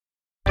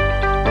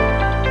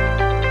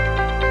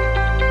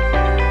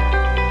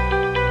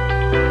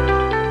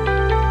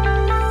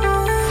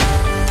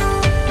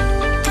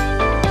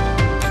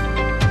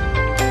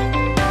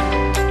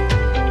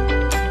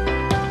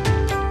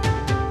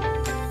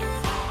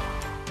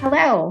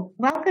Hello,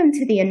 welcome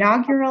to the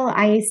inaugural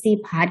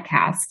IAC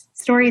podcast,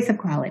 Stories of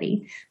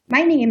Quality.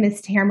 My name is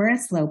Tamara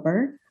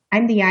Sloper.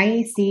 I'm the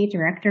IAC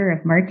Director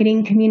of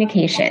Marketing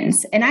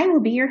Communications, and I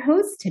will be your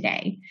host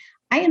today.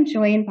 I am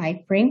joined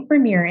by Frank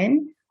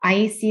Vermeeren,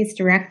 IAC's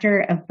Director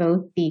of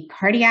both the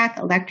Cardiac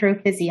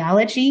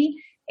Electrophysiology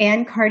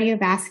and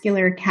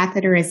Cardiovascular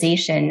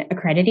Catheterization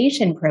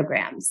accreditation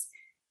programs.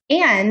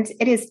 And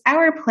it is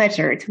our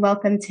pleasure to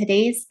welcome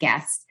today's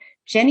guest,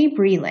 Jenny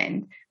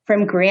Breland,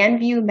 from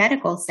Grandview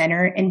Medical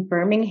Center in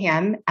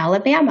Birmingham,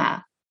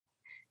 Alabama.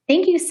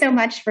 Thank you so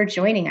much for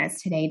joining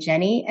us today,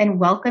 Jenny, and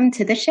welcome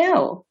to the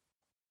show.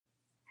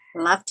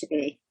 Love to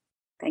be.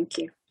 Thank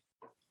you.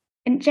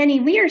 And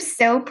Jenny, we are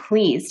so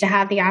pleased to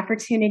have the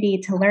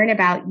opportunity to learn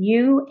about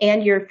you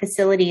and your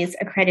facility's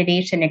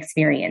accreditation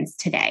experience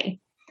today.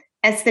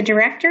 As the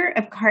Director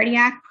of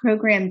Cardiac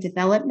Program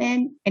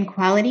Development and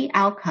Quality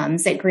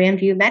Outcomes at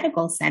Grandview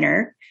Medical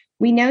Center,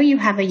 we know you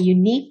have a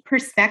unique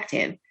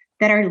perspective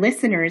that our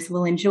listeners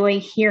will enjoy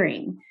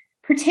hearing,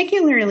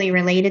 particularly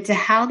related to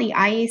how the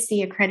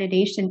IAC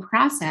accreditation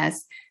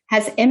process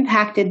has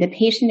impacted the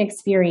patient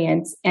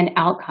experience and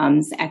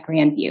outcomes at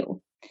Grandview.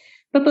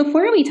 But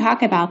before we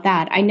talk about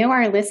that, I know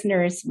our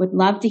listeners would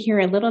love to hear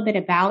a little bit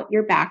about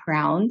your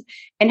background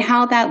and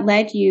how that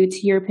led you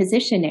to your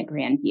position at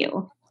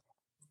Grandview.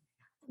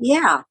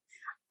 Yeah.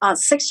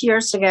 6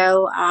 years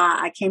ago,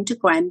 I came to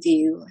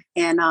Grandview,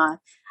 and our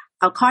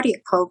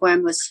cardiac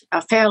program was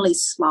fairly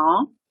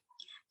small.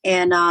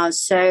 And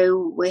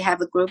so we have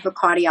a group of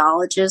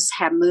cardiologists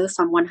have moved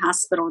from one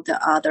hospital to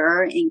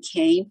other and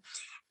came.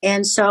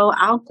 And so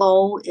our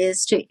goal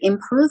is to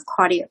improve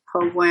cardiac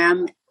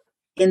program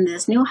in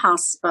this new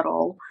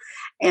hospital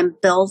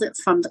and build it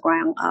from the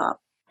ground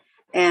up.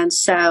 And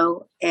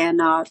so,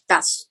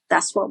 that's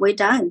what we've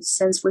done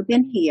since we've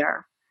been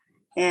here.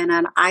 And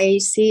an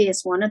IAC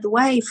is one of the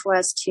ways for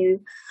us to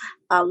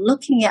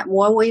looking at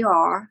where we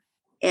are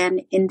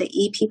and in the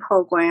EP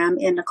program,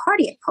 in the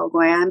cardiac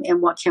program,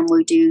 and what can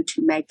we do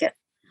to make it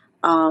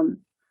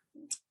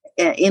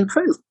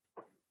improve.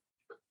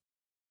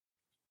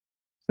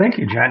 Thank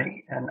you,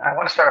 Jenny. And I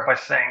want to start off by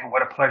saying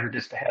what a pleasure it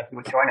is to have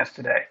you join us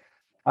today.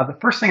 The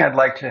first thing I'd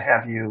like to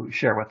have you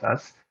share with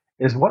us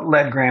is what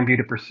led Grandview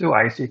to pursue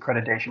IAC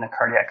accreditation in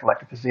cardiac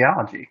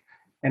electrophysiology,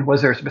 and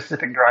was there a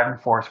specific driving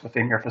force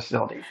within your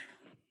facility?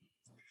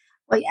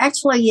 Well,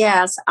 actually,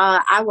 yes.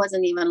 I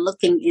wasn't even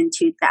looking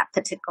into that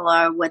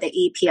particular with the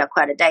EP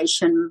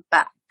accreditation,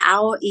 but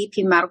our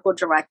EP medical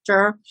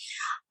director,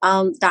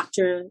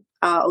 Dr.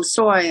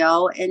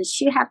 Osorio, and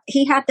he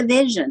had the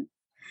vision,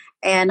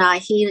 and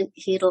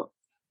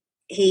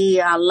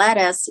he led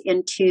us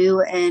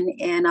into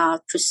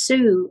and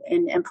pursue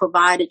and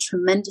provided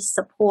tremendous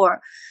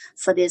support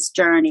for this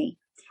journey.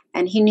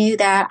 And he knew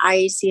that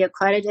IAC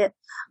accredited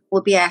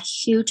will be a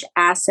huge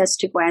asset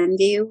to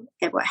Grandview.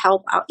 It will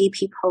help our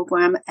EP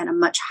program at a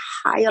much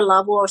higher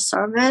level of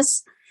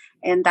service.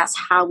 And that's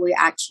how we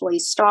actually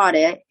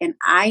started. And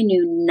I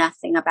knew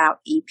nothing about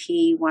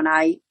EP when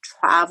I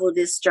traveled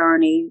this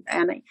journey.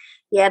 And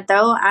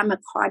though I'm a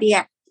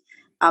cardiac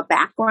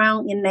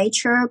background in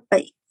nature,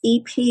 but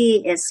EP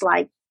is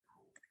like,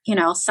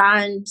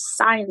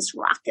 science,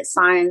 rocket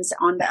science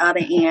on the other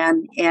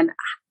end. And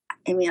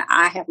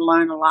I have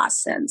learned a lot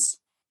since.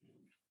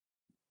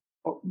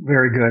 Oh,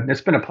 very good.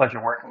 It's been a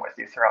pleasure working with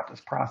you throughout this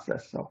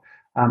process. So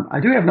I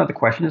do have another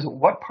question. Is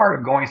what part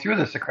of going through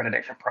this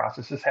accreditation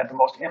process has had the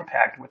most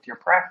impact with your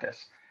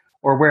practice,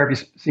 or where have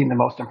you seen the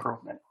most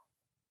improvement?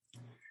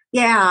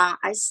 Yeah,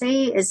 I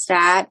see is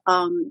that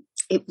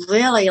it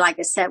really, like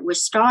I said, we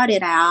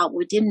started out,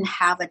 we didn't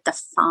have a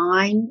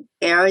defined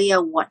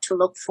area what to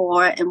look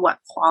for and what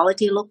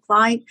quality looked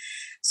like.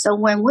 So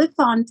when we've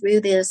gone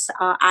through this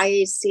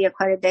IAC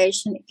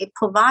accreditation, it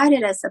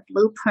provided us a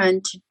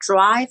blueprint to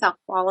drive our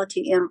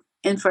quality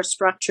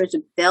infrastructure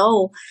to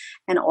build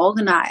and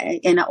organize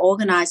in an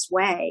organized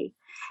way,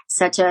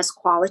 such as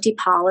quality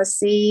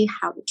policy,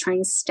 how to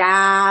train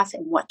staff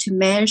and what to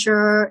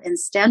measure, and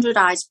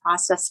standardize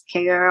process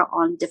care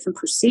on different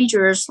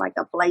procedures like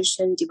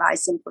ablation,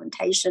 device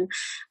implantation,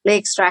 leg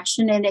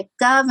extraction, and it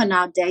govern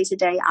our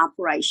day-to-day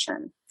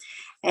operation.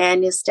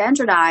 And it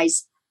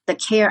standardize the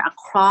care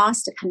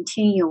across the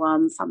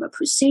continuum from a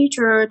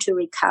procedure to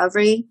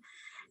recovery,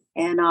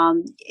 and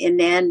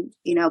then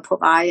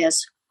provide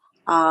us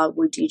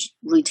with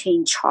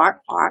routine chart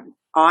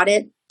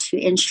audit to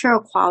ensure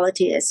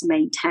quality is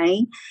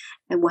maintained,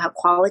 and we'll have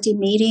quality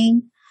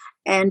meeting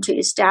and to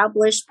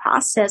establish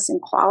process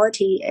and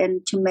quality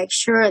and to make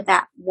sure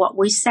that what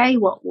we say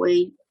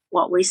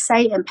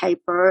in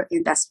paper,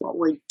 and that's what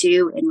we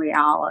do in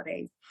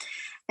reality.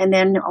 And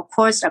then, of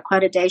course,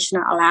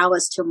 accreditation allow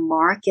us to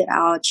market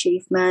our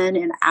achievement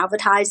and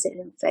advertise it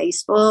in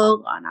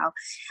Facebook.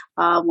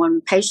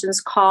 When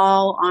patients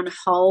call on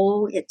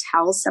hold, it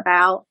tells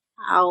about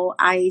our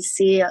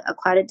IAC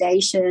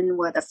accreditation.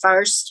 We're the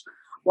first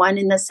one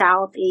in the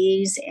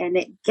Southeast, and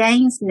it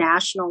gains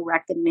national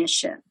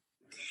recognition.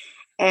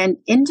 And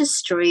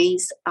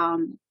industries,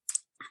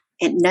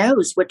 it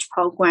knows which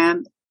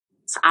program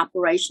it's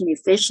operation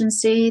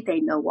efficiency. They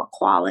know what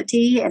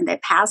quality, and they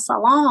pass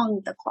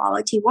along the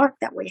quality work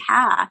that we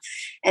have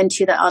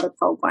into the other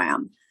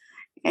program.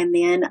 And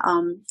then,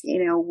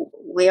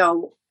 we are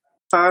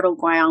fertile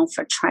ground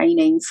for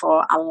training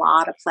for a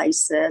lot of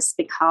places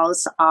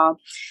because of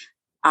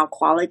our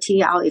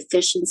quality, our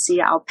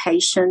efficiency, our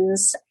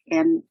patients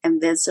and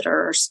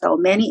visitors. So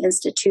many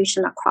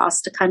institutions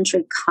across the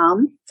country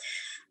come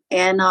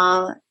and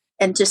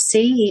to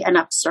see and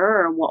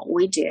observe what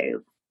we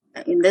do.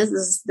 And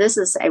this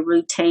is a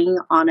routine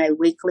on a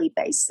weekly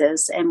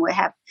basis, and we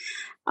have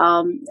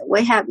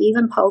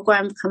even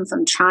programs come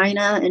from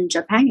China and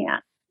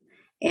Japan,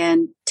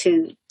 and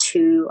to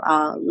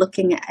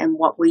looking at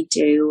what we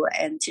do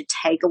and to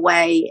take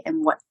away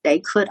and what they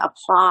could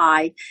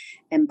apply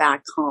and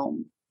back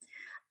home.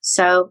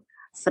 So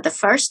for the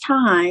first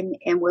time,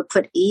 and we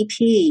put EP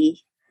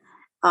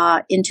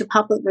into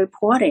public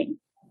reporting,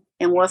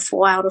 and we're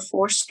 4 out of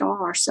 4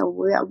 stars. So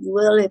we are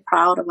really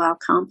proud of our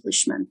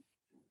accomplishment.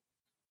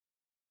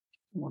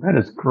 Well, that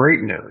is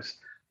great news.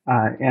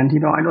 And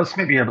I know this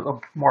may be a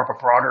little more of a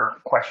broader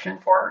question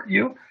for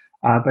you,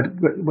 but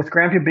with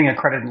Grandview being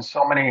accredited in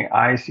so many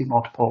IC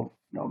multiple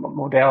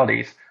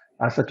modalities,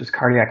 such as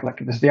cardiac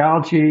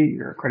electrophysiology,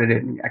 you're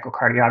accredited in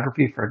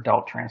echocardiography for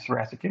adult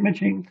transthoracic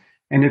imaging,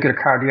 and nuclear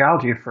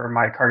cardiology for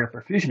myocardial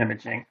perfusion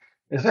imaging.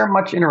 Is there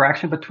much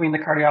interaction between the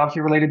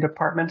cardiology-related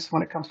departments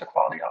when it comes to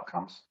quality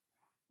outcomes?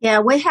 Yeah,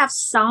 we have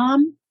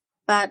some,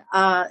 but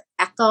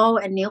echo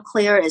and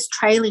nuclear is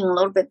trailing a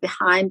little bit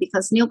behind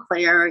because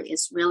nuclear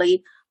is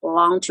really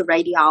belong to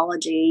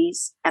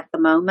radiologies at the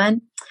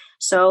moment.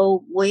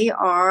 So we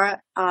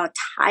are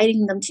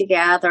tying them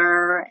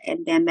together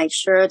and then make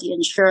sure to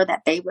ensure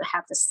that they would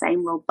have the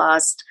same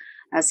robust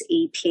as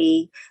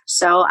EP.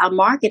 So our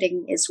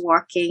marketing is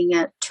working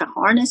to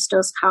harness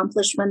those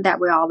accomplishments that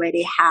we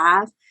already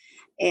have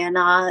and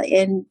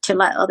to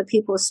let other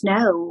people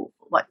know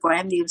what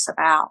Grandview is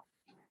about.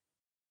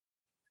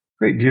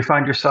 Great. Do you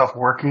find yourself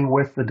working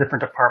with the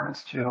different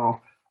departments to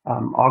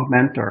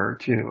augment or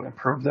to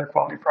improve their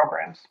quality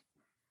programs?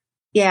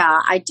 Yeah,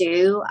 I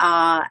do.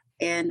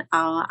 And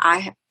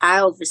I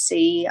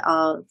oversee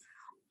all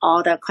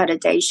the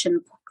accreditation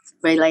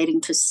relating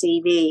to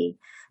CV.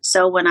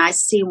 So when I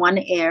see one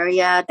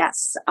area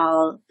that's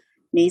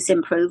needs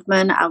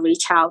improvement, I'll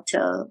reach out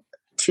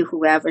to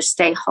whoever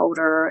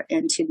stakeholder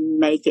and to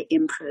make it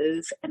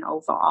improve and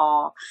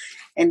overall.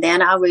 And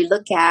then I'll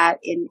relook at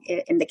in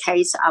the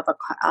case of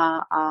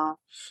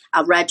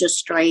a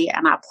registry,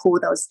 and I pull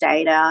those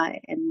data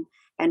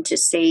and to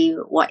see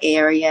what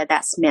area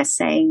that's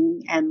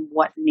missing and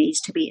what needs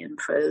to be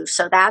improved.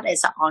 So that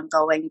is an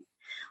ongoing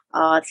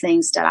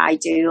things that I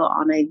do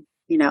on a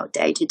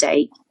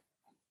day-to-day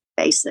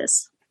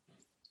basis.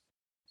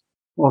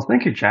 Well,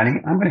 thank you,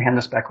 Jenny. I'm going to hand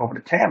this back over to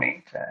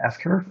Tammy to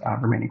ask her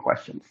remaining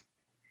questions.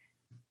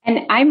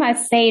 And I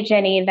must say,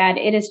 Jenny, that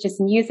it is just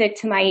music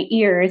to my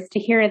ears to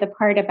hear the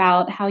part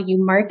about how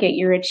you market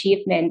your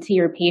achievement to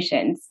your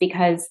patients,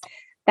 because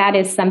that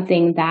is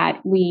something that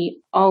we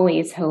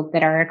always hope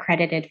that our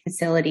accredited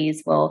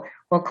facilities will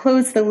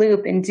close the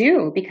loop and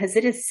do, because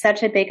it is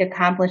such a big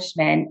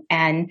accomplishment.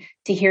 And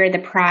to hear the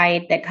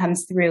pride that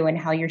comes through and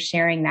how you're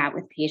sharing that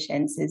with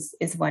patients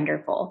is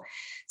wonderful.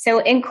 So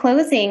in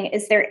closing,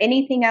 is there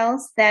anything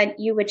else that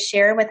you would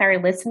share with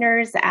our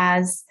listeners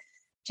as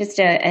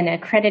just an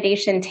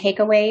accreditation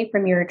takeaway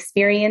from your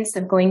experience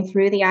of going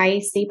through the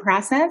IEC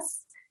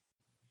process?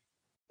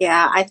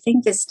 Yeah, I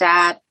think it's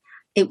that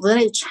it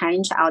really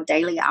changed our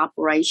daily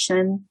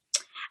operation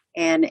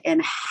and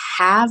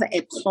have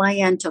a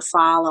plan to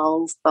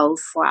follow both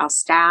for our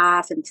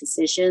staff and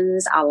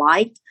physicians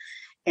alike.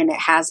 And it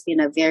has been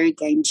a very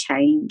game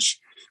change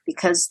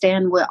because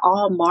then we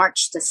all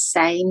march the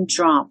same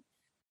drum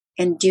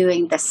and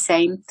doing the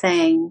same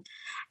thing,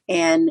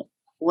 and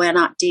we're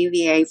not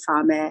deviate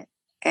from it,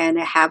 and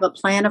have a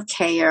plan of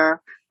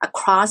care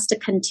across the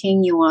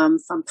continuum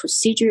from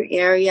procedure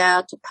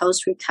area to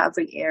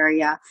post-recovery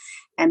area.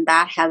 And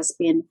that has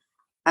been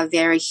a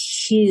very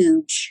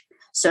huge,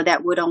 so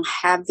that we don't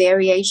have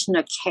variation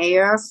of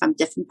care from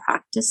different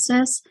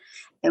practices.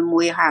 And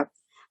we have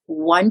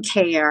one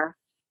care,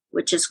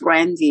 which is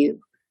Grandview.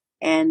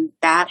 And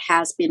that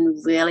has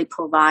been really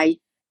provide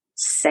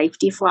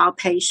safety for our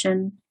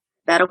patient,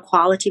 better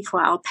quality for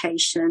our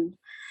patient,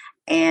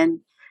 and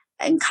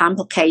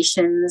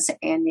complications,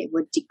 and it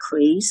would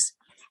decrease.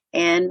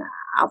 And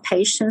our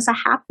patients are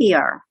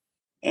happier,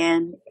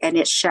 and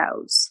it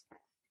shows.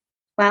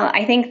 Well,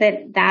 I think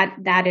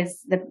that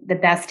is the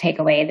best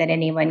takeaway that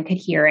anyone could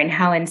hear, and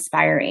how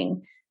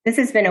inspiring. This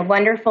has been a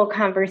wonderful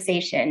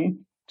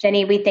conversation.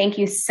 Jenny, we thank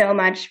you so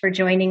much for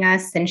joining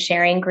us and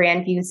sharing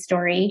Grandview's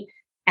story.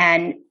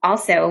 And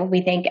also,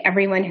 we thank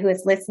everyone who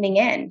is listening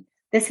in.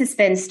 This has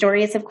been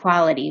Stories of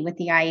Quality with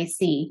the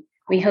IEC.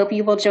 We hope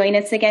you will join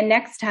us again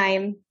next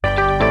time.